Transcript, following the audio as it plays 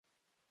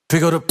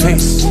Pick up the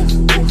pace,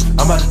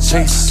 I'm about to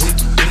chase.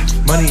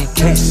 Money in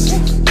case,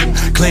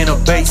 clean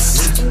up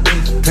base.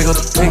 Pick up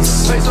the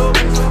pace,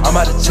 I'm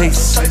about to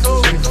chase.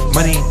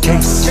 Money in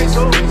case,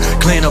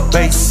 clean up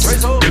base.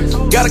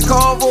 Got a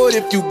call for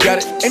it if you got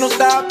it. Ain't no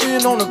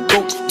stopping on the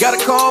go. Got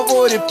a call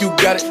for it if you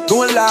got it.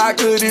 Going live,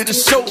 good at the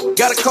show.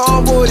 Got a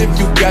call for it if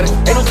you got it.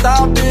 Ain't no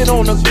stopping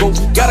on the go.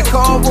 Got a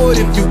call for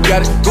it if you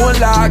got it. Going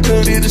live,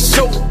 good at the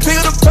show.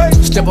 Pick up the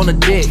pace. Step on the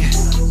deck,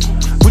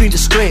 we need to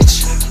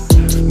stretch.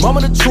 Mama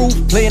the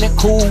truth, playing it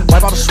cool,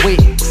 wipe out the sweat.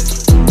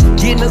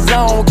 Get in the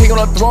zone, king on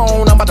the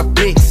throne, I'm about to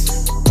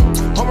flex.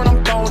 Home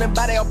I'm throwing and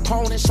by their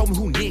opponent, show me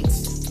who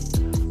next.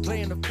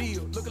 Play in the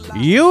field, look alive.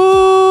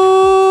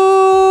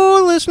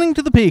 You're listening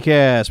to the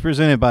PeayCast,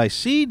 presented by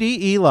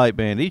CDE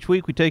Lightband. Each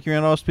week we take you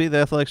around Austin Peay, the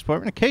athletics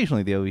department,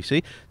 occasionally the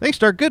OVC, thanks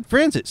to our good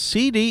friends at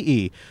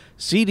CDE.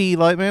 CDE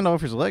Lightband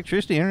offers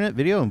electricity, internet,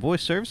 video, and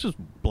voice services,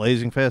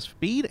 blazing fast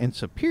speed and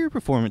superior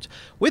performance,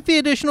 with the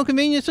additional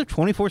convenience of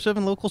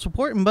 24/7 local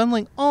support and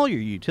bundling all your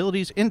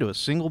utilities into a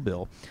single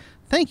bill.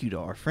 Thank you to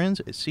our friends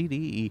at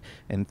CDE,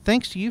 and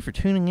thanks to you for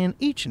tuning in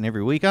each and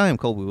every week. I am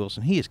Colby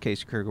Wilson. He is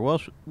Casey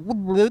Kruger-Welsh.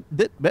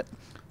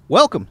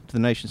 Welcome to the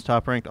nation's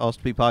top-ranked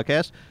Austin Peay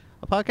podcast,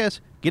 a podcast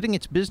getting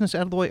its business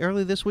out of the way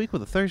early this week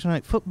with a Thursday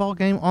night football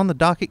game on the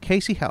docket.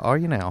 Casey, how are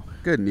you now?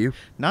 Good, and you?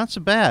 Not so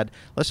bad.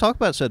 Let's talk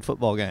about said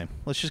football game.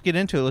 Let's just get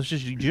into it. Let's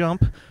just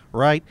jump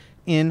right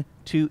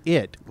into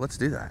it. Let's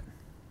do that.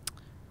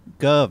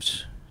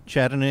 Govs,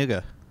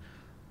 Chattanooga.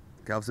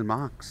 Govs and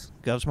Mocs.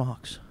 Govs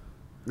Mocs.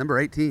 Number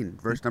 18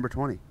 versus number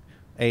 20.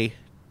 A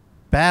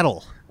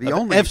battle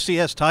of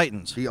FCS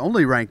Titans. The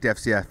only ranked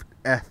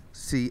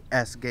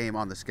FCS game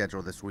on the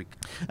schedule this week.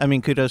 I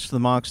mean, kudos to the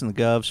Mocs and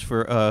the Govs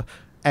for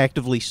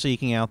actively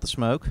seeking out the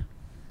smoke.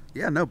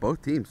 Yeah, no,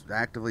 both teams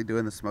actively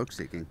doing the smoke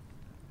seeking.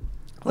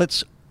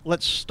 Let's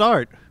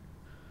start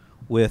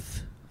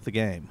with the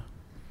game.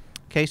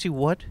 Casey,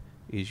 what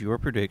is your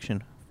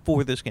prediction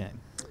for this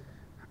game?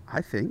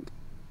 I'm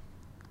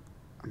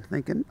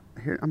thinking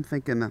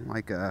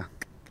like a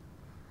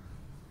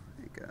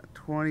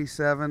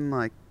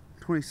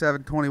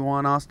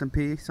 27-21 Austin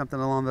Peay, something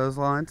along those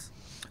lines.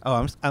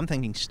 Oh, I'm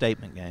thinking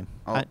statement game.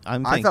 Oh,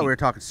 I thought we were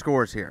talking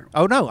scores here.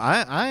 Oh, no,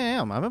 I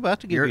am. I'm about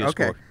to give you a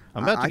score.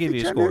 I'm about to give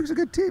you a score. Chattanooga's a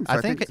good team. So I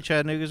think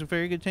Chattanooga's a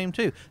very good team,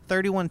 too.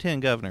 31-10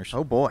 Governors.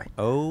 Oh, boy.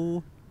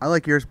 Oh, I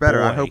like yours better.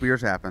 boy. I hope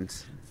yours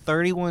happens.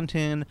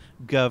 31-10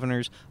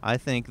 Governors. I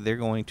think they're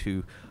going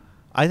to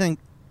 – I think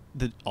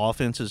the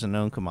offense is a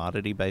known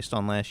commodity based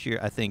on last year.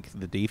 I think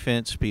the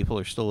defense, people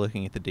are still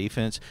looking at the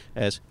defense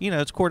as,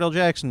 it's Cordell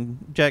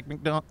Jackson, Jack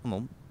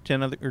McDonald,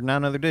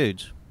 9 other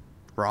dudes.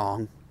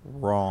 Wrong.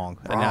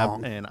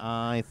 And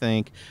I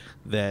think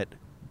that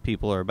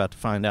people are about to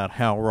find out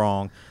how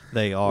wrong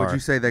they are. Would you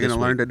say they're going to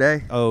learn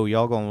today? Oh,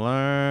 y'all going to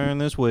learn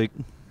this week.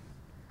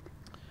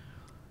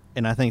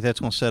 And I think that's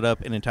going to set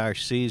up an entire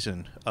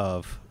season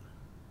of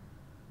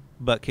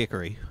butt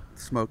kickery.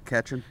 Smoke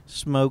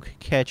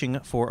catching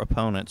for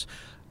opponents.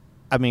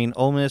 I mean,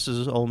 Ole Miss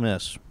is Ole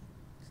Miss.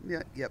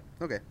 Yeah, yep,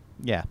 okay.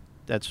 Yeah,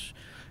 that's...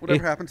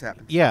 Whatever happens.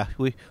 Yeah,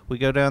 we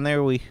go down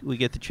there, we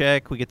get the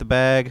check, we get the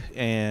bag,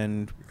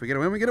 and... If we get a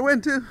win, we get a win,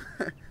 too.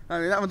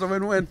 I mean, that one's a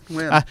win-win.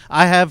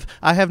 I have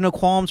no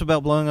qualms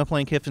about blowing up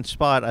Lane Kiffin's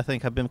spot. I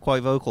think I've been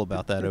quite vocal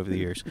about that over the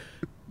years.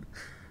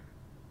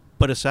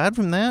 But aside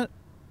from that,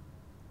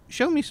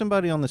 show me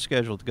somebody on the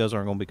schedule that the Govs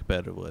aren't going to be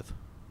competitive with.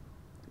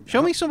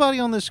 Show me somebody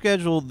on the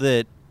schedule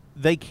that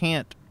they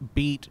can't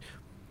beat,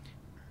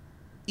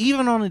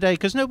 even on a day,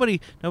 because nobody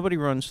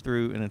runs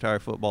through an entire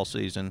football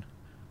season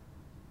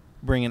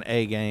bringing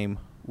a game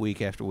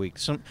week after week.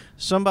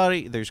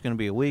 Somebody, there's going to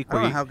be a week I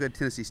don't know how good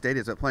Tennessee State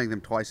is at playing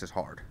them twice as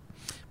hard.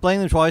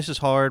 Playing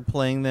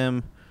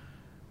them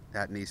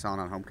At Nissan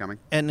on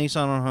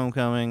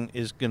homecoming.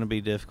 Is going to be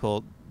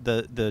difficult.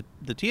 The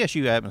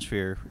TSU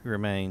atmosphere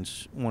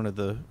remains one of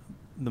the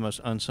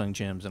most unsung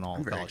gems in all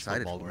of college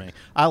football to me.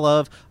 I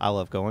love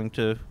going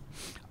to.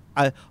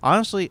 I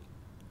honestly,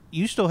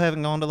 you still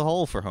haven't gone to the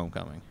Hole for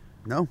homecoming.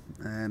 No,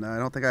 and I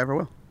don't think I ever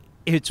will.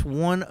 It's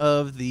one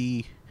of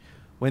the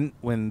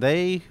when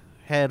they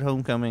had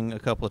homecoming a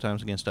couple of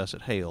times against us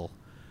at Hale.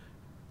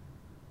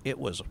 It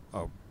was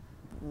a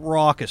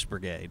raucous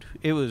brigade.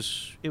 It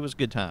was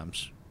good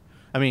times.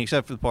 I mean,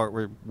 except for the part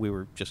where we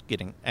were just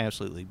getting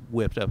absolutely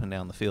whipped up and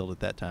down the field at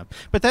that time.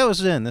 But that was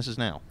then. This is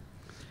now.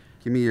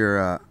 Give me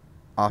your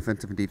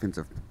offensive and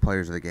defensive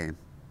players of the game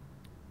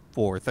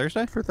for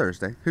Thursday.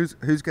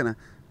 Who's gonna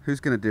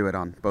do it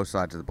on both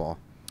sides of the ball?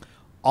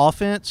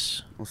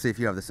 Offense. We'll see if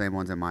you have the same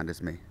ones in mind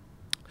as me.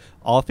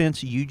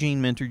 Offense,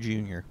 Eugene Minter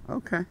Jr.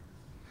 Okay.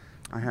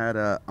 I had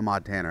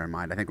Ahmad Tanner in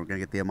mind. I think we're going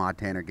to get the Ahmad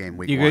Tanner game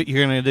week 1.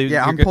 You're going to do?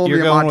 Yeah, I'm pulling you're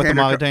the going Ahmad with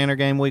Tanner Ahmad Tanner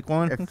game week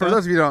 1. For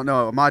those of you who don't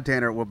know, Ahmad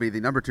Tanner will be the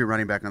number 2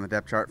 running back on the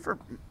depth chart.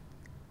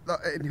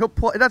 He'll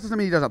play. That doesn't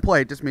mean he doesn't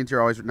play. It just means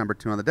you're always number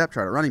 2 on the depth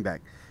chart at running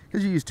back.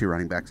 because you use 2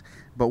 running backs.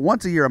 But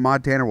once a year,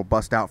 Ahmad Tanner will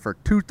bust out for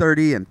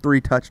 230 and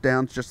 3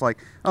 touchdowns, just like,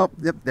 oh,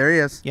 yep, there he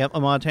is. Yep,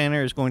 Ahmad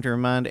Tanner is going to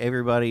remind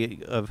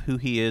everybody of who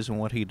he is and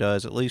what he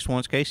does at least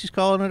once. Casey's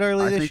calling it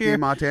early this year. I think the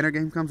Ahmad Tanner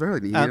game comes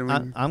early.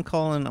 I'm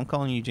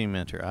calling Eugene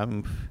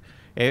Minter.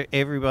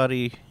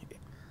 Everybody's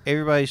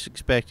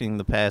expecting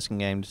the passing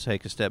game to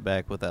take a step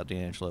back without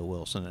D'Angelo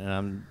Wilson, and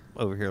I'm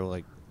over here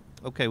like,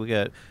 okay, we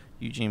got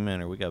Eugene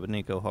Minter, we got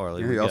Nico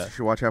Harley. You also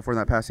should watch out for in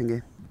that passing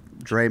game.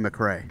 Dre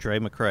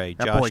McCray.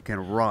 That boy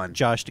can run.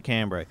 Josh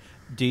DeCambray,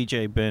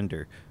 DJ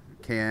Bender,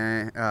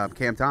 Cam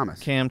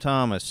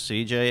Thomas,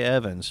 C.J.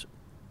 Evans,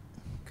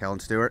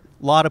 Kellen Stewart.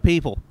 A lot of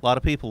people, a lot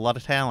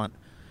of talent.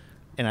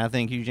 And I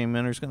think Eugene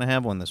Minter's going to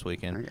have one this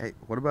weekend. Hey,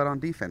 what about on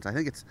defense? I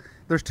think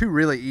there's 2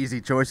 really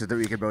easy choices that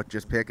we could both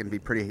just pick and be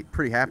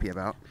pretty happy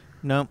about.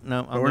 No.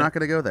 But we're not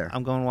going to go there.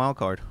 I'm going wild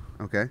card.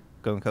 Okay.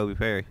 Going Kobe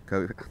Perry.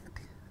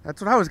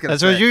 That's what I was going to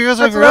say. That's what you were going to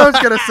say. That's what I was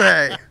going to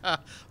say.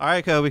 All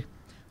right, Kobe.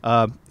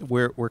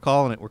 We're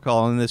calling it. We're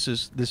calling this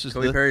is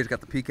Kobe Perry's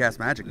got the PeayCast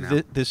magic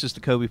now. This is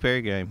the Kobe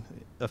Perry game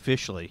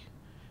officially,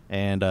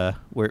 and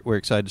we're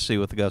excited to see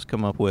what the guys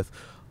come up with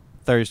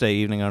Thursday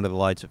evening under the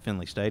lights at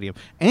Finley Stadium.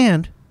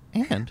 And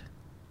I'm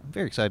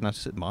very excited not to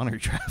sit in Bonnaroo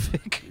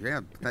traffic.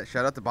 Yeah,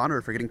 shout out to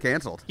Bonnaroo for getting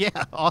canceled. Yeah,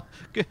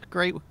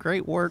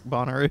 great work,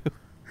 Bonnaroo.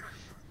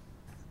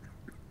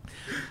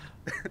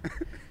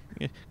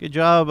 Good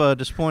job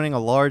disappointing a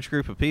large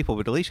group of people,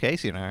 but at least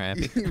Casey and I are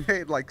happy. You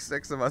made like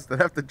 6 of us that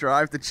have to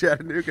drive to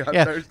Chattanooga on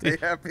Thursday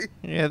happy.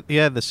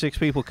 Yeah, the 6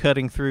 people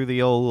cutting through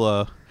the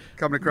old...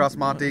 coming across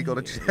Monte Eagle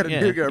to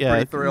Chattanooga are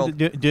pretty thrilled.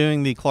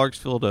 Doing the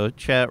Clarksville to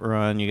Chat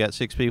run, you got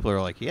 6 people who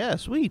are like, yeah,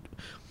 sweet.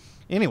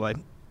 Anyway,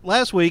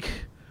 last week,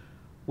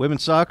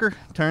 women's soccer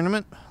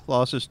tournament,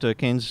 losses to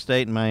Kansas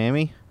State and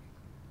Miami.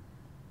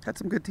 Had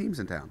some good teams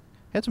in town.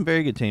 Had some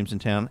very good teams in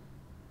town.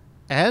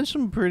 Had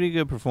some pretty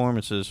good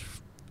performances.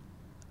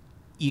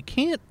 You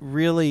can't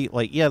really,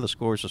 the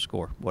score's a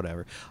score,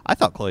 whatever. I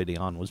thought Chloe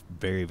Dion was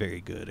very,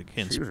 very good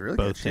against she was really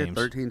both good. She teams.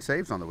 had 13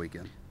 saves on the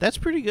weekend. That's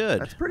pretty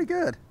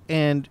good.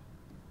 And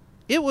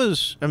it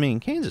was,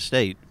 Kansas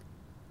State,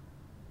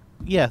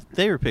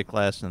 they were picked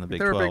last in the Big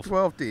 12. They're a Big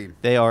 12 team.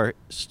 They are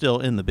still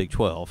in the Big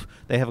 12.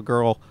 They have a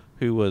girl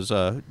who was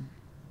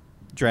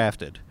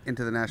drafted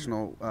into the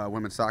National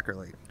Women's Soccer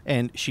League.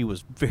 And she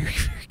was very,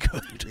 very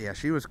good. Yeah,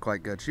 she was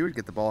quite good. She would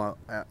get the ball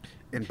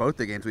in both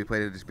the games we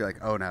played. It'd just be like,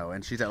 oh no,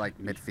 and she's at like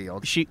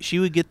midfield. She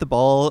would get the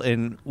ball,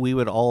 and we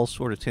would all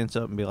sort of tense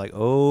up and be like,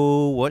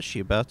 oh, what's she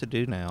about to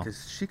do now?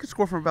 Because she could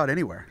score from about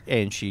anywhere.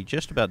 And she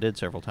just about did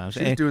several times.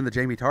 She was doing the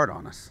Jamie Tart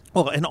on us.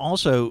 Well, and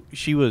also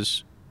she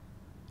was,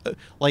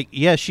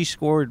 she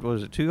scored,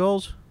 was it 2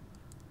 goals?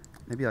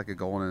 Maybe like a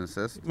goal and an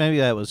assist. Maybe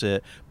that was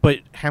it. But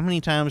how many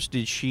times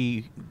did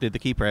the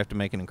keeper have to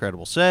make an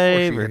incredible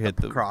save or hit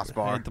the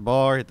crossbar, hit the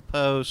bar, hit the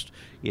post?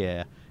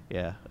 Yeah.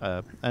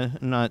 I'm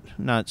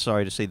not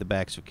sorry to see the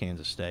backs of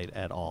Kansas State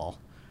at all.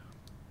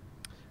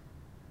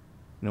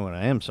 You know what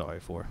I am sorry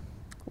for?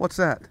 What's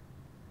that?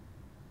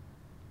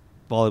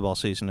 Volleyball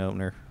season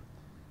opener.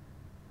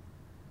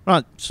 I'm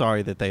not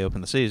sorry that they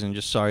opened the season,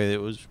 just sorry that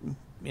it was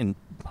in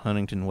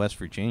Huntington, West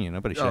Virginia.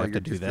 Nobody should have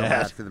to do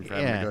that. For them for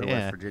having to go to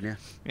West Virginia.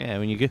 Yeah,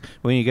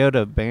 when you go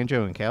to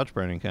banjo and couch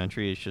burning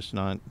country, it's just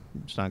not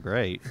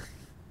great.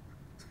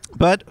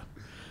 But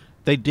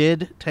they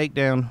did take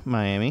down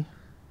Miami.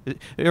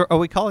 Are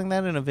we calling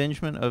that an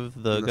avengement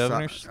of the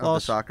governor's loss? Of the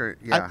soccer,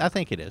 yeah. I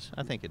think it is.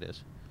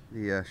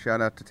 Yeah,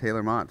 shout out to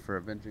Taylor Mott for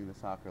avenging the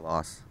soccer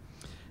loss.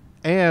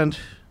 And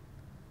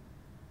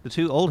the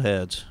 2 old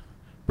heads,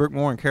 Brooke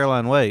Moore and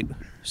Caroline Waite,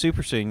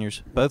 super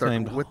seniors, both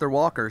named with their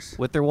walkers.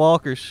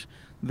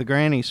 The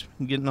grannies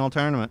getting all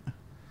tournament.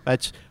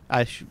 That's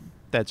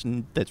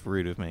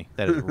rude of me.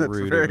 That is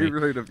rude of me.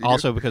 Rude of you.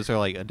 Also because they're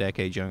like a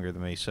decade younger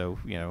than me, so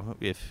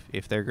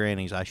if they're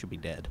grannies, I should be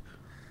dead.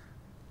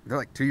 They're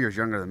like 2 years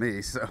younger than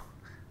me, so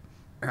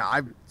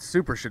I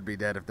super should be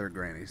dead if they're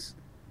grannies.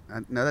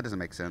 No, that doesn't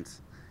make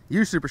sense.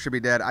 You super should be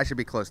dead. I should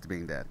be close to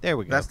being dead. There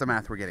we go. That's the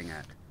math we're getting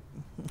at.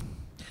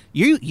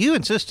 You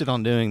insisted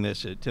on doing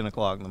this at 10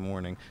 o'clock in the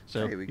morning,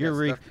 so hey,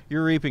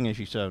 you're reaping as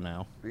you sow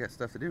now. We got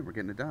stuff to do. We're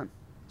getting it done.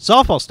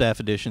 Softball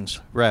staff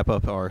additions wrap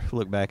up our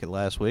look back at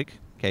last week.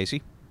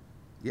 Casey?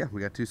 Yeah,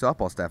 we got 2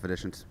 softball staff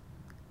additions.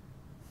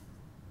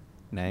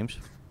 Names?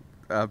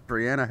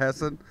 Brianna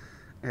Hessen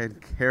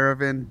and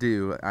Caravan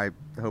Dew. I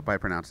hope I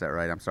pronounced that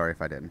right. I'm sorry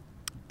if I didn't.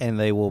 And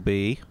they will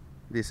be?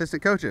 The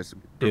assistant coaches.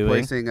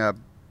 Replacing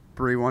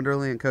Bree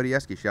Wonderly and Cody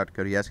Eske. Shout out to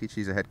Cody Eske.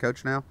 She's a head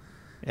coach now.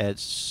 At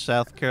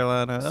South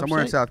Carolina?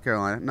 Somewhere upstate? in South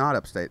Carolina. Not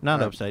upstate.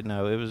 Not upstate,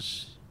 no. It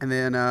was... And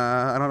then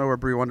I don't know where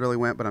Bree Wonderly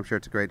went, but I'm sure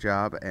it's a great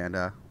job. And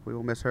we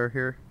will miss her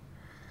here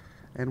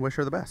and wish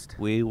her the best.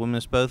 We will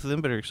miss both of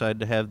them, but are excited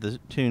to have the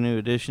 2 new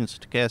additions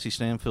to Cassie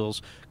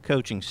Stanfield's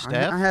coaching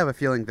staff. I have a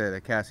feeling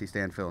that Cassie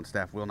Stanfield and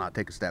staff will not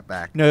take a step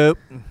back. Nope.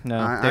 No.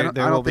 I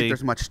don't think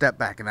there's much step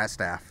back in that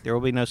staff. There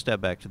will be no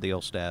step back to the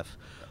old staff.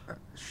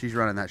 She's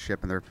running that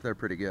ship, and they're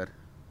pretty good.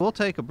 We'll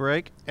take a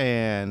break,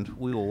 and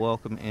we will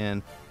welcome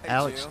in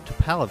Alex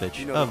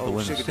Topalovich of the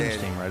women's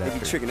tennis team right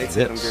after this.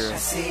 I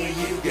said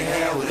you can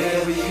have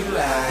whatever you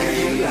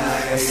like.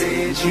 I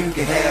said you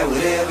can have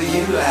whatever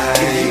you like.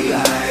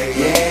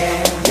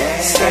 Yeah.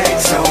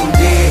 Stacks on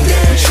deck,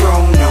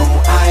 Patron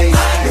on ice.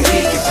 And we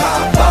can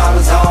pop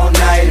bottles all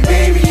night. And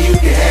baby, you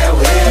can have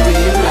whatever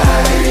you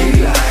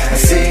like. I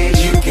said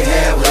you can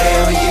have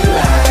whatever you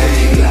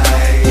like.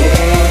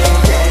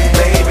 Yeah.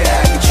 Baby,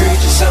 I can treat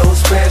you so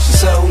special,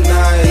 so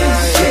nice.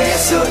 Yeah,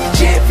 so the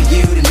jet for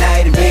you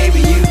tonight. And baby,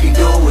 you can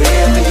go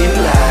wherever you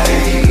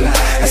like.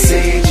 I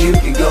said you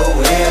can go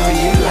wherever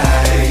you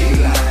like.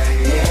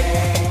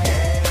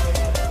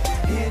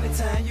 Yeah.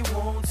 Anytime you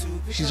want to.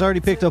 She's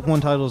already picked up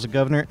one title as a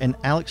governor, and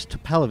Alex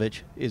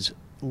Topalovich is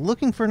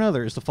looking for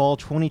another as the fall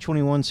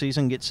 2021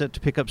 season gets set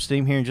to pick up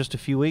steam here in just a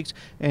few weeks.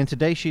 And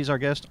today she's our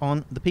guest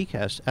on the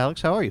PeayCast.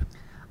 Alex, how are you?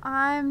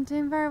 I'm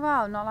doing very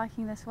well. Not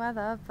liking this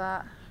weather,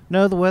 but...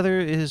 No, the weather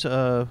is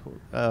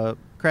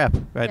crap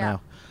right Yeah.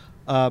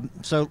 now.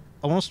 So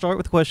I want to start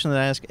with a question that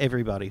I ask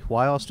everybody.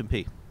 Why Austin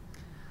Peay?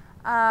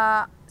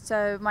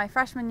 So my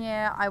freshman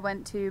year, I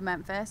went to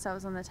Memphis. I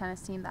was on the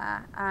tennis team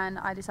there, and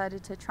I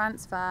decided to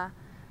transfer,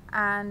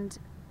 and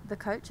the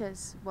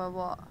coaches were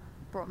what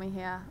brought me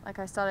here. Like,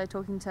 I started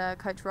talking to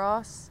Coach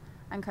Ross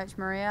and Coach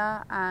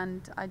Maria,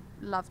 and I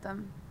loved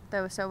them.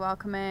 They were so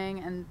welcoming,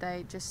 and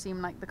they just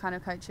seemed like the kind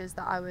of coaches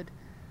that I would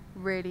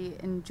really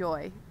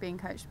enjoy being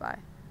coached by.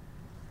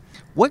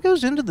 What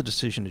goes into the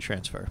decision to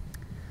transfer?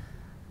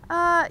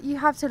 You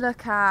have to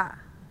look at,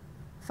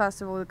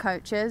 first of all, the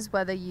coaches,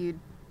 whether you'd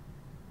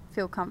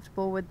feel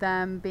comfortable with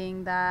them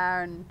being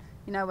there, and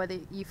whether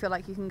you feel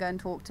like you can go and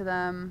talk to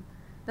them.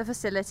 The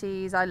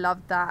facilities, I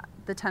loved that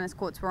the tennis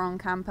courts were on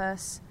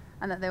campus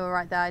and that they were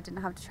right there. I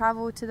didn't have to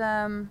travel to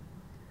them.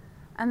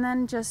 And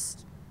then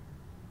just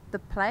the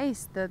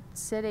place, the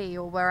city,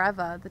 or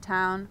wherever, the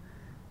town,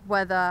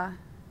 whether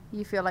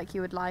you feel like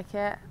you would like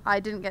it. I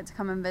didn't get to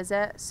come and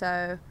visit,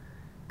 so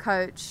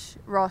Coach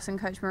Ross and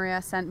Coach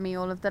Maria sent me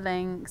all of the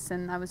links,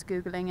 and I was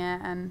Googling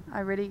it, and I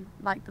really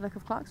liked the look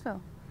of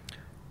Clarksville.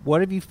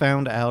 What have you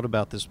found out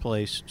about this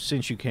place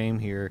since you came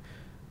here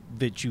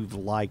that you've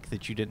liked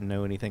that you didn't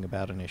know anything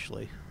about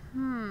initially?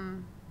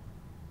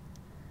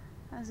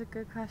 That's a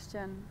good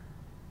question.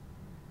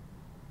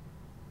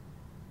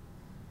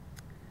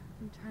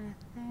 I'm trying to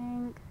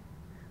think.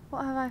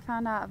 What have I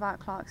found out about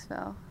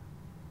Clarksville?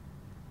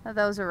 That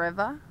there was a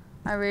river.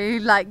 I really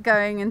like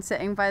going and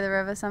sitting by the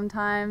river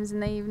sometimes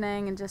in the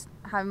evening and just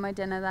having my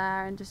dinner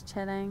there and just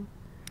chilling.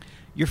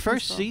 Your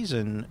first Peaceful.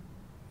 season,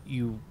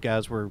 you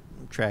guys were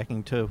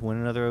tracking to win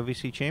another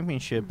OVC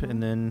championship,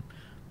 and then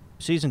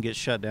season gets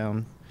shut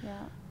down.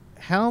 Yeah.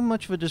 How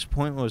much of a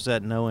disappointment was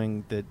that,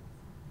 knowing that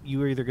you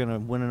were either going to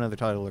win another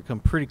title or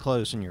come pretty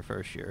close in your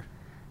first year?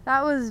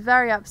 That was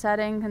very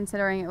upsetting,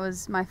 considering it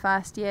was my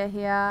first year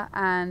here,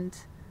 and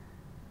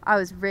I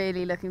was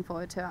really looking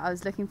forward to it. I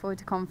was looking forward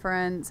to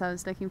conference. I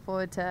was looking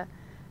forward to,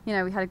 we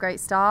had a great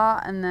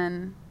start, and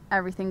then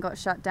everything got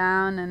shut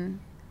down,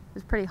 and it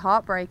was pretty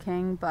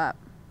heartbreaking, but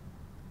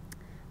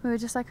we were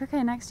just like,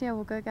 okay, next year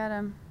we'll go get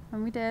him,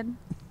 and we did.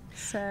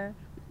 So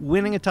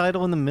Winning a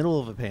title in the middle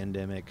of a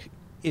pandemic,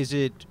 is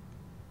it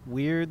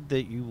weird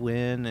that you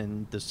win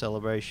and the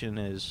celebration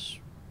is...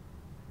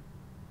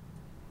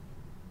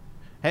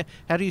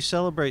 How do you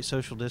celebrate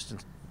social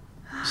distance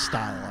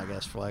style, I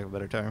guess, for lack of a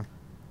better term?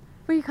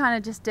 we kind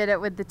of just did it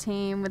with the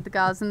team, with the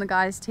girls and the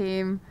guys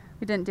team.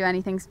 We didn't do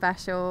anything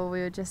special. We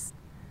were just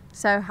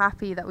so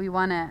happy that we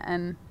won it,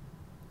 and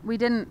we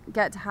didn't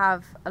get to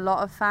have a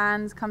lot of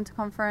fans come to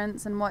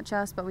conference and watch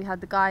us, but we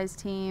had the guys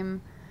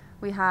team,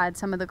 we had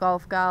some of the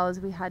golf girls,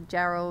 we had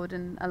Gerald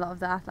and a lot of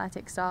the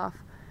athletic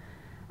staff,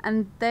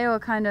 and they were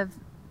kind of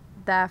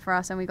there for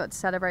us, and we got to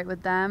celebrate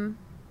with them,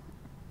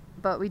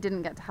 but we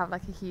didn't get to have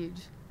like a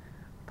huge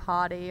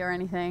party or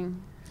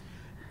anything.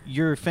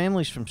 Your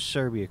family's from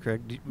Serbia,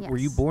 correct? Were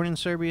you Yes. born in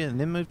Serbia and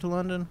then moved to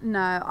London?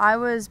 No, I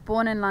was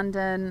born in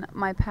London.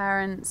 My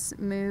parents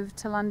moved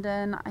to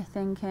London, I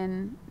think,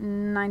 in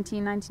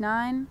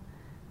 1999,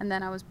 and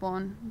then I was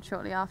born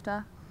shortly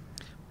after.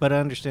 But I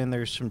understand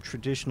there's some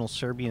traditional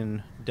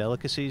Serbian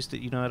delicacies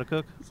that you know how to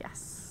cook.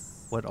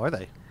 Yes. What are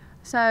they?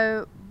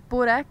 So,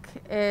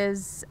 burek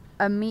is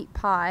a meat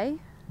pie.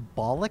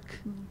 Bolek?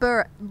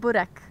 Burek.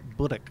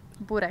 Budek.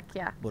 Burek,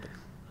 yeah. Budek.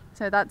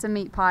 So that's a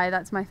meat pie.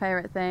 That's my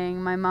favorite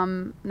thing. My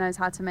mum knows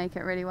how to make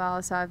it really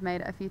well, so I've made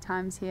it a few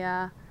times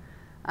here.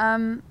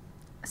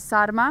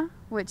 Sarma,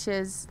 which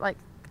is like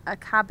a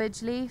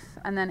cabbage leaf,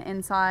 and then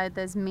inside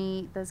there's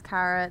meat, there's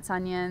carrots,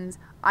 onions.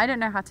 I don't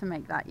know how to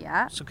make that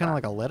yet. So kind of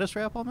like a lettuce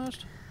wrap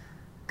almost?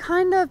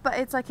 Kind of, but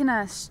it's like in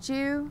a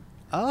stew.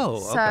 Oh,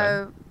 okay.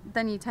 So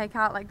then you take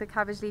out like the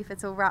cabbage leaf,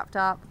 it's all wrapped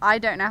up. I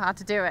don't know how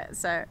to do it,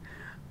 so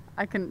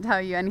I couldn't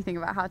tell you anything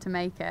about how to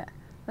make it.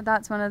 But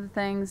that's one of the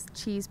things.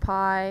 Cheese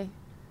pie,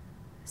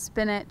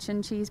 spinach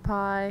and cheese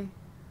pie,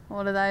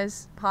 all of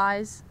those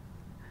pies.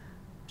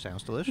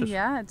 Sounds delicious.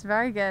 Yeah, it's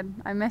very good.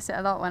 I miss it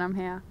a lot when I'm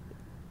here.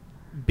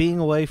 Being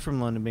away from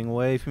London, being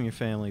away from your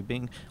family,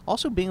 being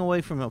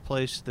away from a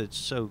place that's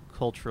so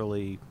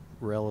culturally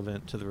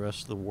relevant to the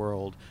rest of the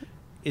world,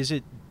 is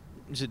it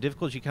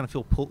difficult? You kind of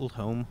feel pulled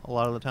home a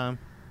lot of the time?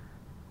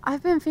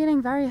 I've been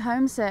feeling very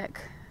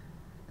homesick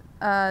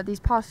these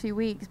past few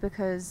weeks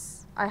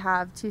because I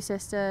have 2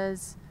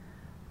 sisters.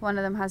 One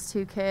of them has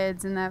 2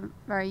 kids and they're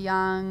very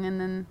young,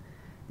 and then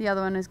the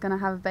other one is going to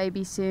have a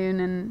baby soon,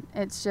 and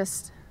it's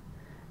just,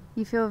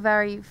 you feel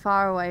very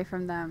far away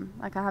from them.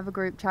 Like, I have a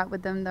group chat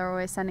with them, they're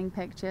always sending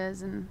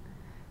pictures, and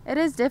it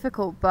is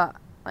difficult, but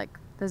like,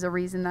 there's a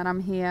reason that I'm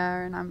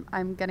here, and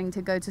I'm getting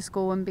to go to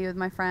school and be with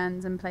my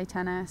friends and play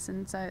tennis,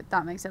 and so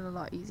that makes it a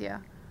lot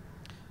easier.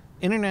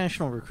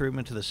 International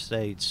recruitment to the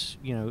States,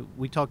 you know,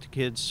 we talk to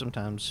kids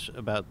sometimes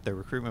about their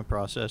recruitment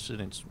process,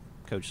 and it's,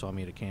 coach saw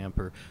me at a camp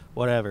or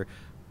whatever.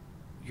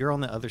 You're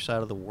on the other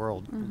side of the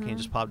world. We can't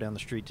just pop down the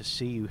street to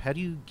see you. How do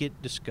you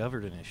get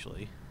discovered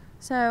initially?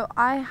 So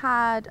I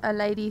had a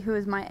lady who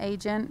was my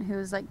agent, who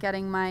was like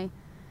getting my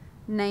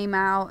name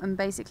out and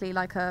basically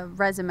like a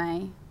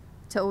resume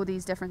to all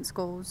these different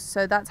schools.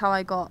 So that's how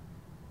I got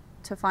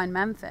to find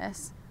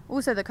Memphis.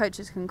 Also, the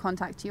coaches can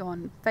contact you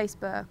on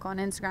Facebook, on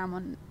Instagram,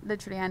 on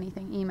literally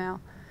anything, email.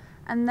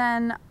 And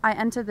then I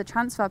entered the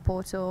transfer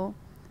portal,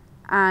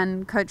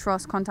 and Coach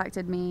Ross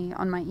contacted me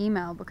on my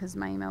email because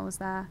my email was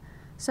there.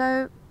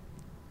 So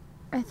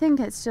I think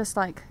it's just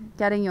like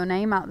getting your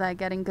name out there,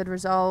 getting good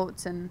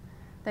results, and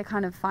they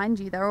kind of find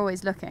you. They're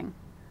always looking.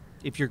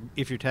 If you're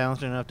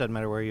talented enough, doesn't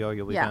matter where you are,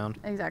 you'll be found.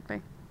 Yeah,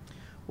 exactly.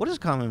 What is a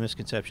common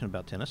misconception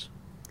about tennis?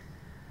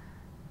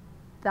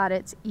 That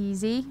it's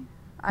easy.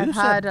 Who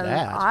said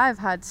that? I've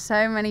had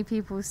so many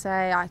people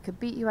say, I could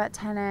beat you at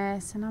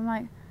tennis, and I'm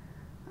like,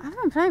 I've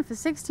been playing for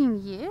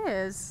 16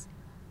 years.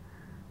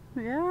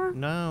 Yeah.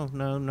 No,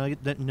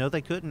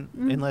 they couldn't,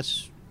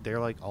 unless they're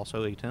like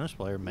also a tennis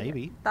player,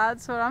 maybe.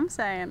 That's what I'm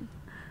saying.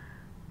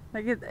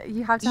 Like,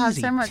 you have to have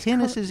so much.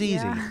 Tennis is easy.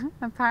 Yeah,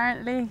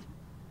 apparently.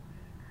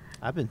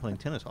 I've been playing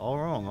tennis all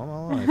wrong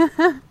all my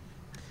life.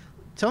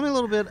 Tell me a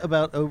little bit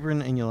about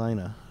Oberon and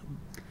Yelena.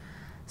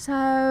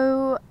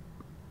 So,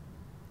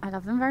 I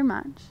love them very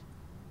much.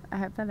 I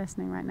hope they're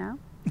listening right now.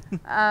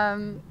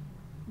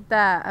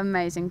 They're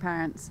amazing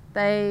parents.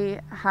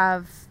 They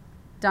have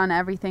done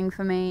everything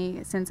for me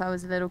since I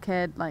was a little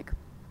kid. Like,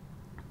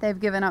 they've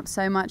given up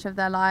so much of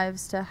their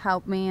lives to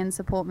help me and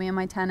support me in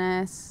my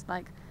tennis.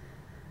 Like,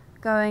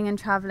 going and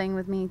traveling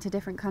with me to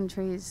different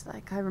countries.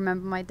 Like, I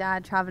remember my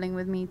dad traveling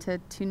with me to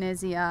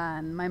Tunisia,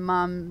 and my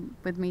mum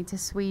with me to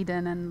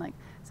Sweden, and like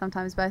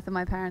sometimes both of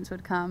my parents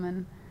would come,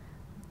 and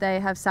they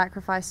have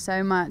sacrificed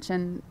so much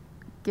and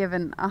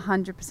given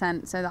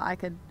 100% so that I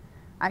could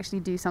actually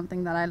do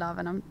something that I love,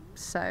 and I'm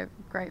so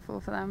grateful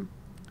for them.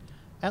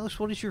 Alex,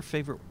 what is your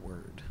favorite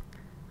word?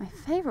 My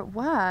favorite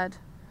word?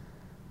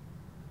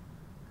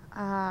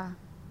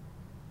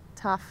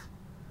 Tough.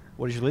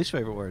 What is your least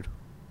favorite word?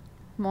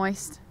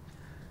 Moist.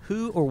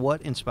 Who or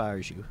what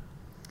inspires you?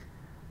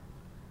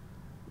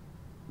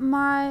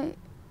 My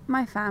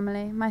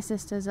family, my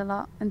sisters a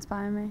lot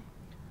inspire me.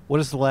 What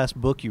is the last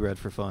book you read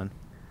for fun?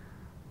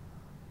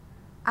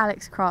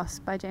 Alex Cross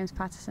by James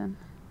Patterson.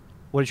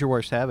 What is your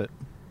worst habit?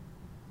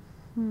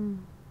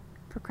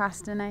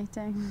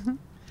 Procrastinating.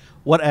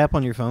 What app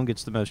on your phone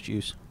gets the most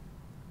use?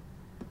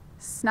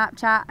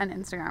 Snapchat and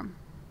Instagram.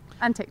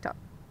 And TikTok.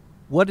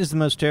 What is the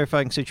most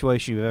terrifying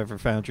situation you've ever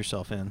found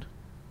yourself in?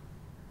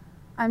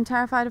 I'm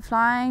terrified of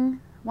flying.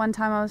 One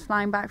time I was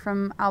flying back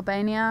from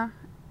Albania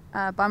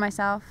by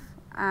myself,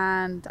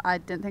 and I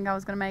didn't think I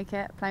was going to make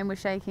it. Plane was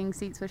shaking,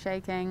 seats were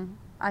shaking.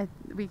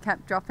 We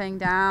kept dropping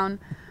down.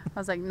 I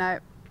was like, no,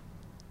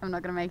 I'm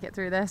not going to make it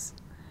through this.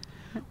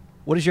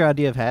 What is your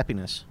idea of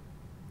happiness?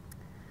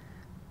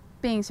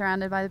 Being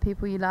surrounded by the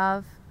people you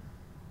love.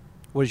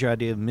 What is your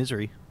idea of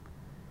misery?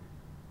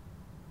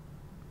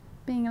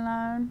 Being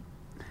alone.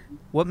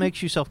 What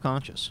makes you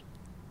self-conscious?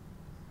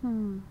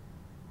 It's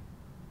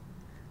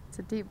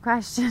a deep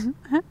question.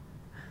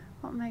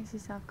 What makes you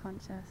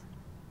self-conscious?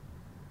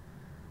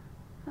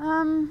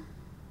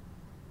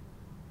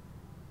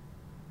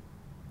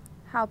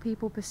 How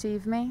people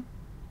perceive me.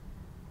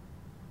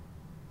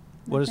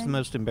 What is the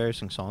most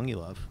embarrassing song you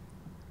love?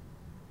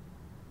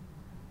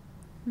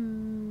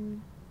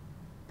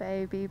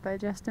 Baby by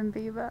Justin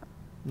Bieber.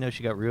 No,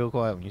 she got real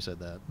quiet when you said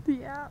that.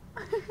 Yeah.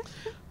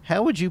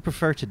 How would you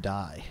prefer to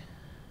die?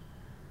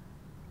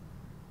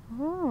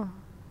 Ooh,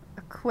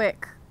 a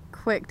quick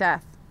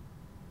death.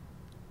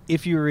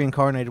 If you were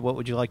reincarnated, what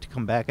would you like to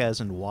come back as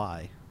and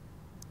why?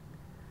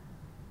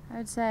 I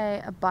would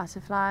say a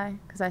butterfly,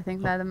 because I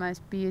think they're the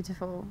most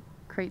beautiful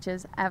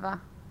creatures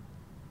ever.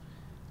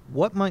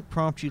 What might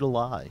prompt you to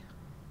lie?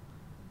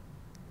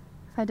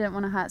 If I didn't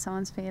want to hurt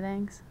someone's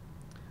feelings.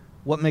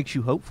 What makes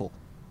you hopeful?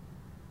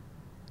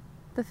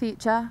 The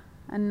future,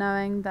 and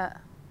knowing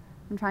that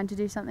I'm trying to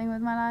do something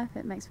with my life,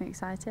 it makes me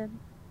excited.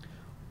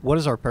 What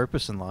is our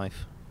purpose in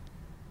life?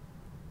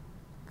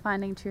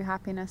 Finding true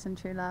happiness and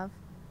true love.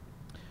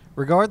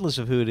 Regardless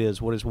of who it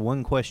is, what is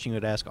one question you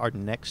would ask our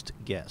next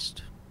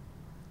guest?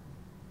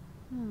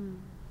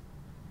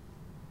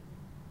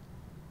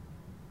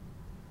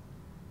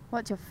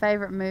 What's your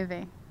favorite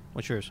movie?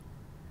 What's yours?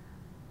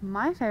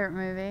 My favorite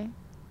movie?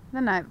 The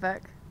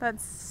Notebook.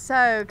 That's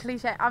so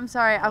cliche. I'm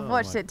sorry, I've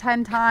watched it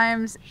 10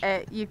 times.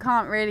 You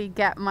can't really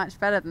get much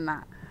better than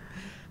that.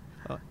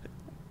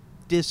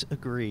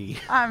 Disagree.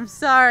 I'm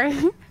sorry.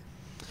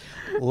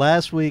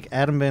 Last week,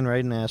 Adam Van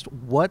Rayden asked,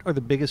 what are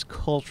the biggest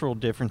cultural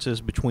differences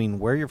between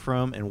where you're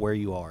from and where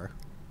you are?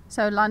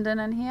 So London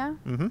and here?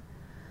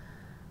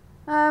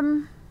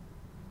 Mm-hmm.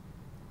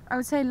 I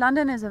would say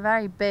London is a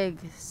very big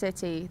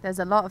city. There's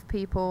a lot of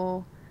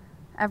people.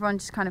 Everyone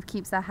just kind of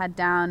keeps their head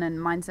down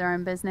and minds their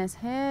own business.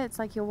 Here, it's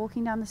like you're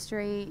walking down the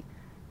street.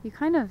 You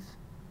kind of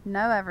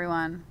know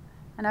everyone.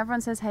 And everyone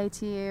says hey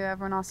to you.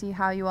 Everyone asks you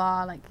how you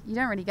are. Like, you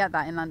don't really get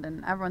that in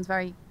London. Everyone's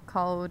very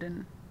cold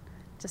and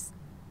just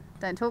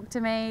don't talk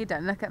to me,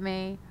 don't look at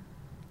me.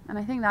 And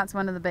I think that's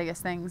one of the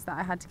biggest things that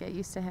I had to get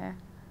used to here.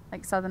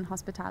 Like Southern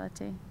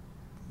hospitality.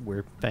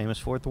 We're famous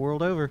for it the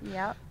world over.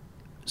 Yep.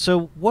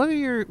 So what are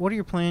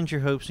your plans,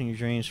 your hopes, and your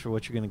dreams for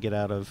what you're going to get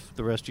out of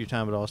the rest of your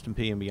time at Austin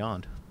Peay and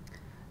beyond?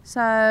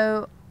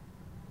 So,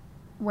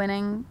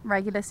 winning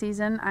regular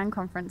season and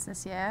conference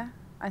this year.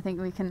 I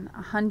think we can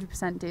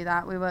 100% do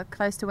that. We were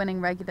close to winning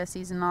regular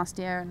season last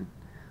year and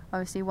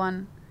obviously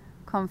won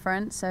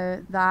conference.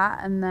 So that,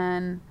 and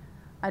then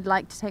I'd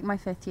like to take my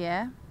 5th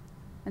year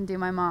and do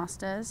my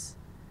master's.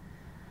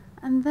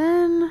 And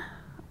then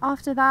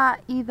after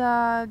that,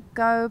 either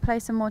go play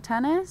some more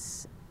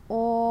tennis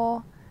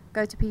or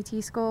go to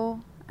PT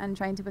school and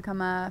train to become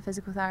a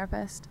physical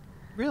therapist.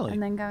 Really?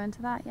 And then go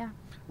into that, yeah.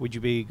 Would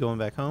you be going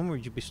back home or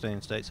would you be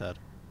staying stateside?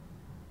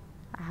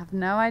 I have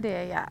no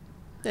idea yet.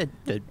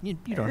 You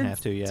don't have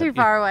to yet. Too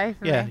far away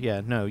for me.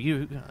 Yeah, no,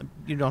 you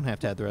don't have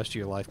to have the rest of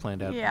your life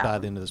planned out by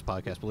the end of this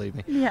podcast, believe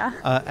me. Yeah.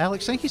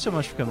 Alex, thank you so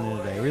much for coming in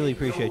today. I really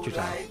appreciate your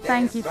time.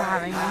 Thank you for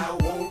having me. I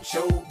want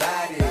your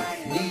body,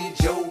 need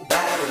your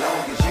body.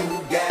 Long as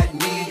you got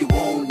me, you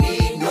won't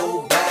need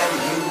nobody.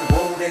 You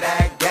want it,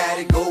 I got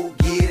it, go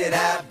get it,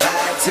 I buy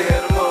it.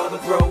 Tell the mother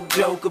broke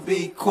joker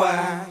be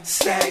quiet.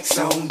 Stacks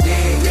on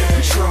deck,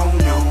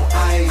 Patron on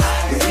ice.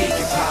 And we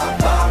can pop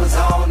bottles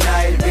all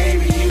night,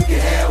 baby. You can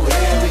have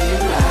whatever you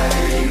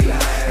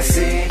like. I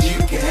said you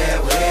can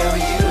have whatever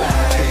you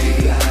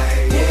like.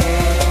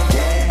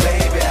 Yeah,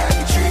 baby, I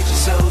can treat you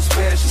so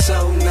special,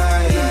 so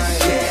nice.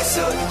 Yeah,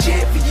 so the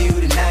jet for you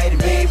tonight, and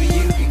baby,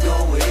 you can go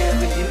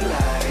wherever you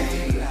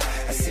like.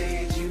 I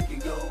said you can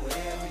go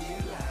wherever you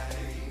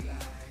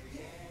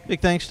like.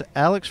 Big thanks to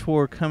Alex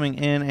for coming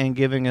in and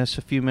giving us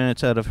a few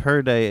minutes out of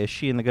her day as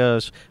she and the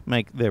Govs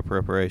make their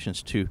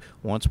preparations to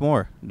once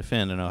more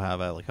defend an Ohio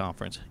Valley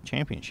Conference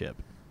championship.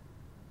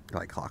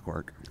 Like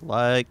clockwork.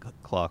 Like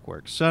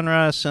clockwork.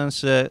 Sunrise,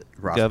 sunset,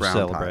 Ross Govs Brown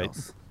celebrate.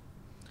 titles.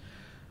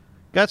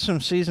 Got some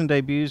season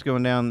debuts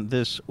going down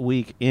this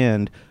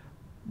weekend.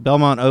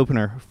 Belmont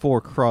opener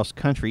for cross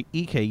country,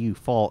 EKU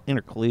fall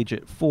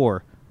intercollegiate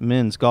for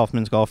men's golf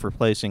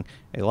replacing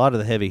a lot of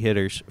the heavy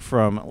hitters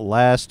from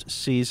last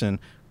season.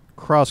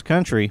 Cross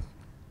country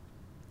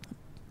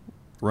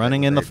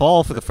running in the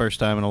fall for the first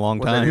time in a long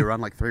time. Did they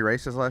run like 3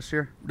 races last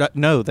year?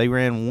 No, they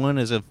ran one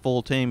as a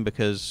full team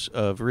because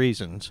of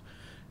reasons,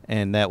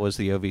 and that was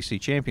the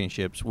OVC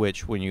championships,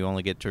 which when you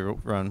only get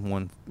to run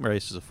one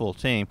race as a full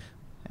team,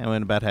 it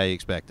went about how you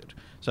expected.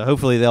 So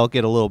hopefully they'll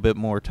get a little bit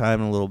more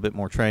time and a little bit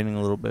more training,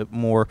 a little bit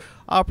more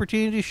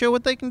opportunity to show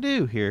what they can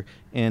do here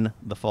in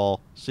the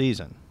fall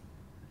season.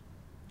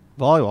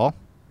 Volleyball.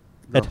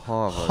 The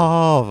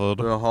Harvard.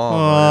 The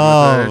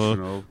Harvard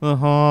Invitational. The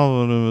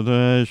Harvard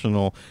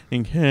Invitational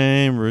in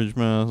Cambridge,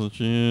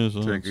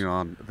 Massachusetts. Taking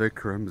on the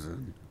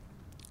Crimson.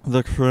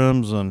 The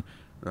Crimson.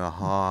 The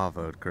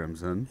Harvard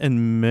Crimson.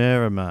 And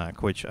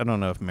Merrimack, which I don't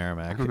know if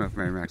Merrimack. I don't know if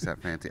Merrimack's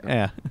that fancy.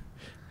 Yeah.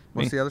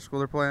 What's the other school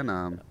they're playing?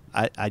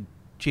 I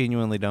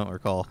genuinely don't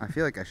recall. I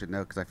feel like I should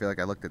know because I feel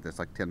like I looked at this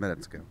like 10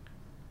 minutes ago.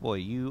 Boy,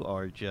 you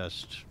are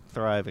just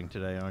thriving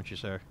today, aren't you,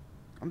 sir?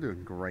 I'm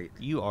doing great.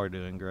 You are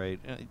doing great.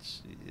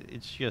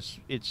 It's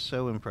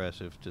so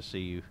impressive to see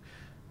you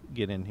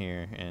get in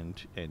here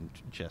and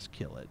just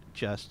kill it.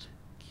 Just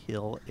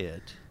kill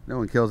it. No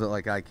one kills it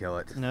like I kill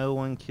it. No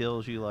one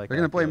kills you like They're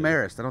going to play kill you.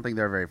 Marist. I don't think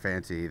they're very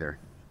fancy either.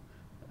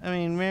 I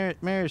mean,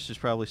 Marist is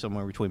probably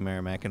somewhere between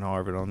Merrimack and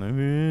Harvard on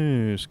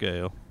the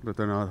scale. But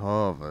they're not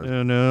Harvard.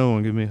 Yeah, no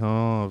one give me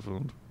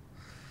Harvard.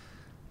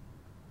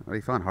 What do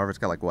you find? Harvard's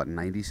got like, what,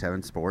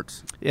 97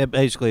 sports? Yeah,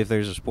 basically, if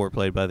there's a sport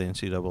played by the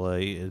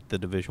NCAA at the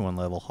Division I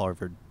level,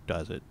 Harvard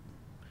does it.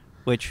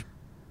 Which,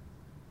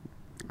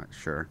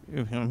 Sure.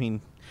 I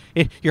mean,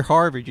 if you're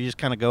Harvard, you just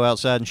kind of go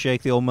outside and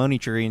shake the old money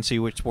tree and see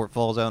which sport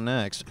falls out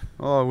next.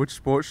 Oh, which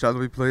sport shall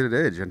we play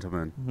today,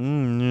 gentlemen?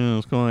 Yeah,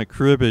 it's kind of like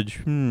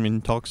cribbage.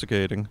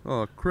 Intoxicating.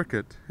 Oh,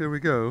 cricket. Here we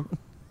go.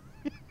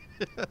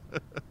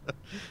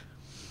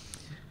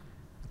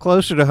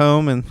 Closer to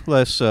home and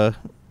less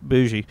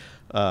bougie.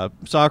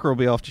 Soccer will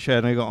be off to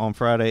Chattanooga on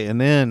Friday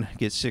and then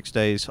get 6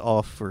 days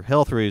off for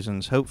health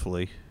reasons,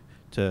 hopefully,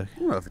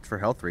 Well, if it's for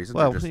health reasons.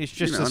 Well, or just, it's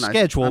just a a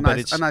schedule, but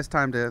it's a nice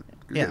time to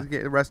Yeah.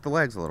 rest the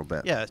legs a little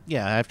bit.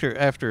 Yeah.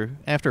 After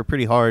a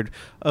pretty hard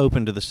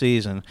open to the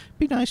season,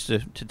 be nice to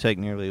take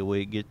nearly a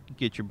week,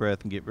 get your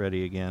breath, and get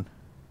ready again.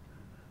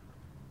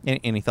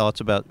 Any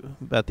thoughts about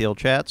the old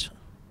Chats?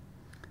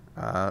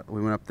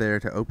 We went up there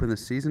to open the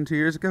season 2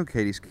 years ago.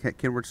 Katie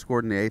Kinward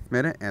scored in the 8th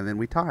minute, and then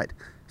we tied.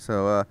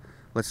 So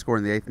let's score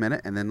in the 8th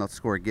minute, and then let's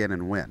score again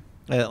and win.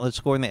 Let's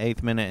score in the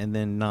 8th minute and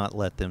then not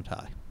let them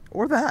tie.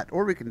 Or that,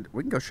 or we can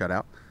go shut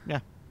out. Yeah.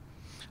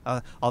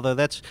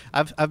 Although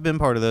I've been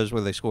part of those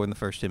where they score in the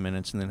first 10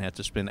 minutes and then have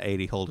to spend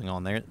 80 holding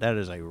on there. That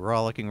is a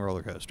rollicking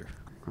roller coaster.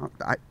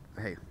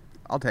 Hey,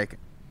 I'll take it.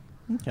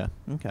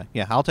 Okay.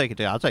 Yeah, I'll take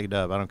it. I'll take a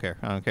dub. I don't care.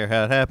 I don't care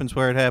how it happens,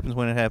 where it happens,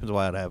 when it happens,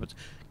 why it happens.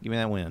 Give me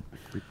that win.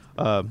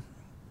 I'm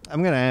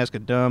going to ask a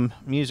dumb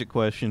music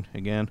question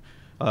again.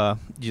 Did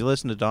you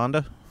listen to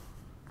Donda?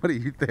 What do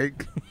you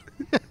think?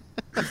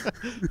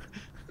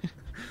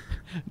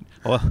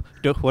 Well,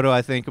 what do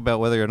I think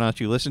about whether or not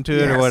you listen to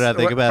it, or what do I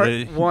think about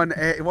it?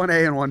 1A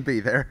and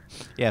 1B there.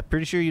 Yeah,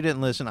 pretty sure you didn't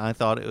listen. I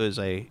thought it was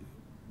a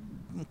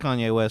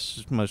Kanye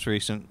West's most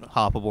recent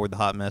hop aboard the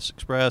Hot Mess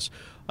Express.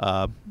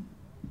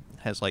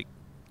 Has like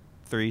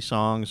 3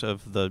 songs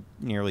of the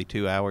nearly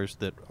 2 hours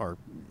that are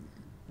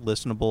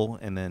listenable,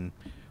 and then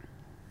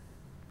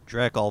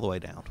Drek all the way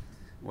down.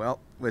 Well,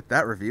 with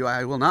that review,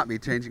 I will not be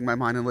changing my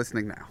mind and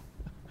listening now.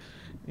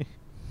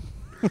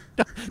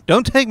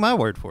 Don't take my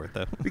word for it,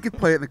 though. We could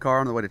play it in the car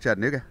on the way to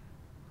Chattanooga.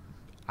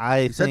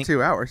 You said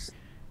 2 hours.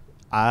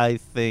 I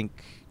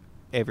think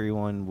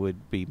everyone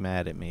would be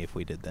mad at me if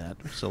we did that,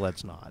 so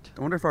let's not.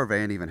 I wonder if our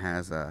van even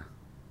has aux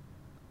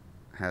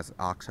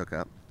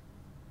hookup.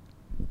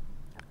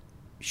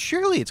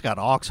 Surely it's got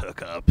aux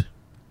hookup.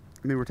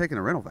 I mean, we're taking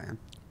a rental van.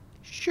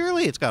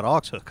 Surely it's got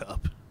aux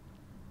hookup.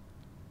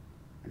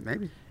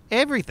 Maybe.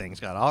 Everything's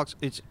got aux.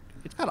 It's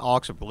got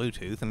aux or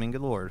Bluetooth. I mean,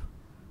 good Lord.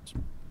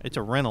 It's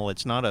a rental.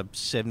 It's not a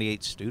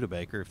 78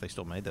 Studebaker, if they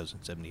still made those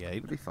in 78.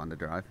 It'd be fun to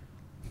drive.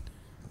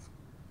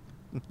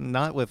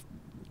 Not with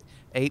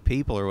 8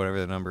 people or whatever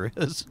the number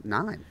is.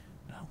 9.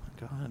 Oh,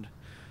 my God.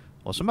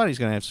 Well, somebody's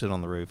going to have to sit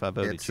on the roof. I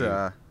voted you.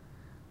 It's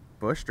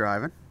Bush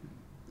driving.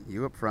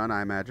 You up front,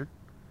 I imagine.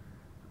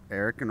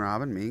 Eric and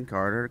Robin, me and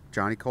Carter,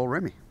 Johnny, Cole,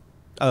 Remy.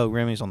 Oh,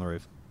 Remy's on the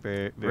roof.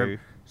 Very.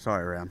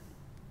 Sorry, Rem.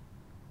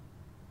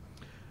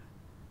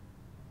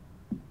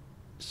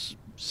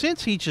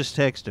 Since he just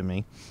texted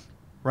me,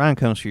 Ryan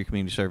comes for your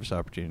community service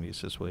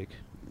opportunities this week.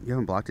 You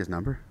haven't blocked his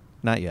number?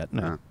 Not yet,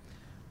 no. No.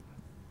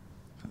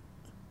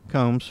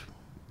 Combs,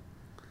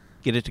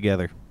 get it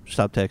together.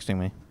 Stop texting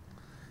me.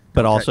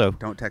 But also,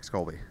 don't text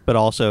Colby. But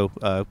also,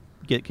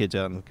 get kids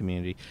out in the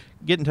community.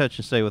 Get in touch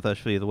and stay with us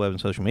via the web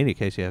and social media.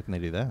 Casey, how can they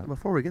do that?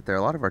 Before we get there,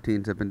 a lot of our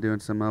teens have been doing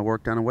some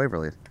work down in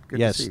Waverly. Good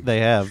yes, to see. they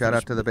have. Shout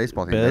out to the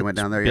baseball team. They went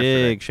down there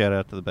yesterday. Big shout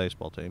out to the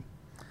baseball team.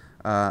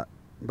 But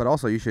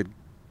also, you should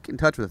get in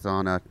touch with us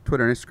on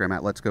Twitter and Instagram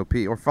at Let's Go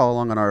P, or follow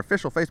along on our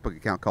official Facebook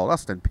account called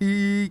Austin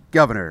P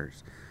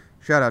Governors.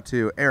 Shout out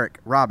to Eric,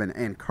 Robin,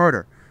 and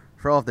Carter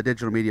for all of the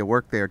digital media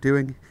work they are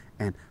doing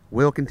and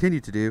will continue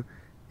to do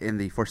in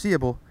the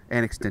foreseeable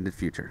and extended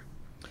future.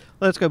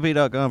 Let's go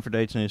P.com for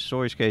dates and news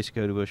stories. Casey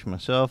Cody Bush and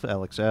myself,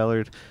 Alex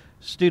Allard,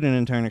 student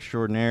intern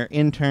extraordinaire,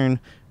 intern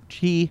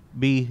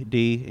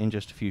TBD in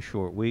just a few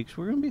short weeks.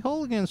 We're going to be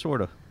whole again,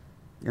 sort of.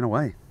 In a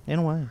way.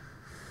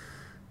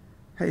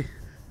 Hey,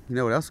 you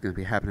know what else is going to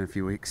be happening in a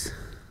few weeks?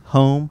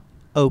 Home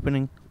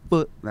opening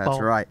football That's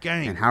right.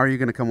 game. And how are you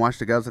going to come watch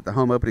the Govs at the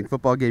home opening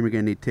football game? You're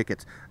going to need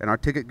tickets. And our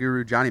ticket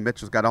guru, Johnny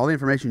Mitchell's got all the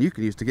information you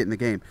can use to get in the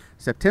game.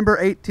 September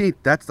 18th,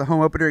 that's the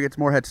home opener against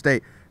Morehead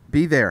State.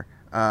 Be there.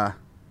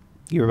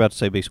 You were about to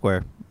say be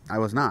square. I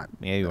was not.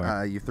 Yeah, you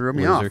are. You threw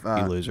me Loser.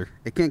 off. You loser.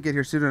 It can't get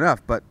here soon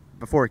enough, but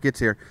before it gets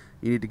here,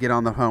 you need to get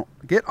on the phone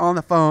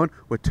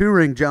with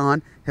 2-Ring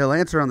John. He'll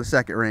answer on the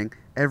second ring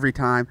every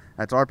time.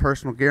 That's our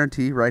personal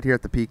guarantee right here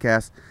at the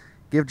PeayCast.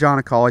 Give John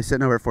a call. He's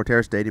sitting over at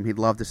Forterra Stadium. He'd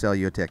love to sell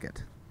you a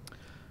ticket.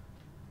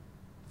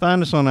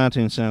 Find us on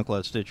iTunes,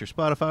 SoundCloud, Stitcher,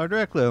 Spotify, or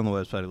directly on the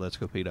website at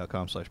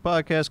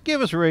letsgop.com/podcast.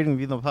 Give us a rating,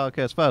 review the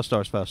podcast. 5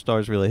 stars. 5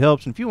 stars really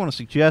helps. And if you want to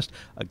suggest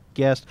a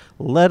guest,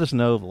 let us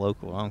know of a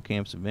local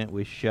on-campus event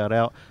we should shout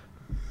out.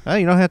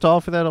 You don't have to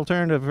offer that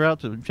alternative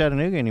route to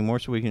Chattanooga anymore,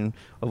 so we can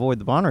avoid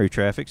the Bonnaroo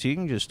traffic. So you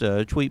can just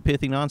tweet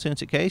pithy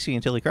nonsense at Casey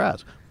until he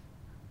cries.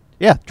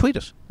 Yeah, tweet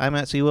us. I'm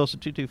at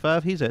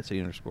CWilson225. He's at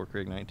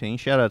C_Craig19.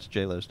 Shout out to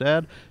J-Lo's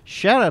dad.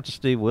 Shout out to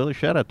Steve Wheeler.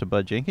 Shout out to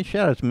Bud Jenkins.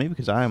 Shout out to me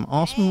because I am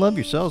awesome. Love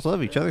yourselves.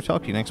 Love each other.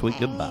 Talk to you next week.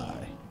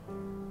 Goodbye.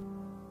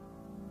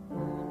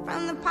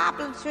 From the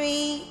poplar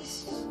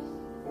trees,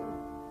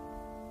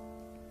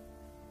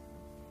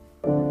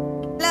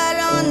 blood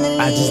on the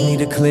leaves. I just need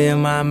to clear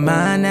my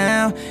mind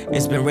now.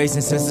 It's been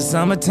racing since the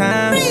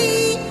summertime.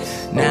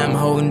 Now I'm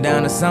holding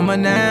down the summer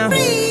now.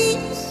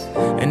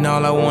 And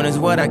all I want is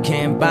what I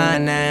can't buy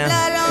now.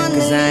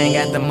 Cause I ain't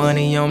got the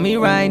money on me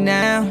right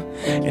now.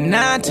 And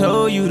I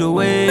told you to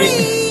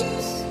wait.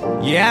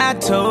 Yeah, I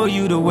told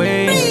you to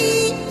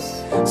wait.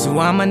 So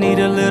I'ma need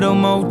a little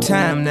more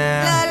time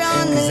now.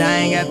 Cause I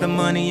ain't got the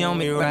money on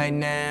me right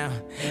now.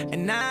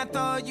 And I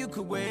thought you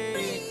could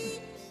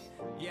wait.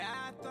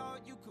 Yeah.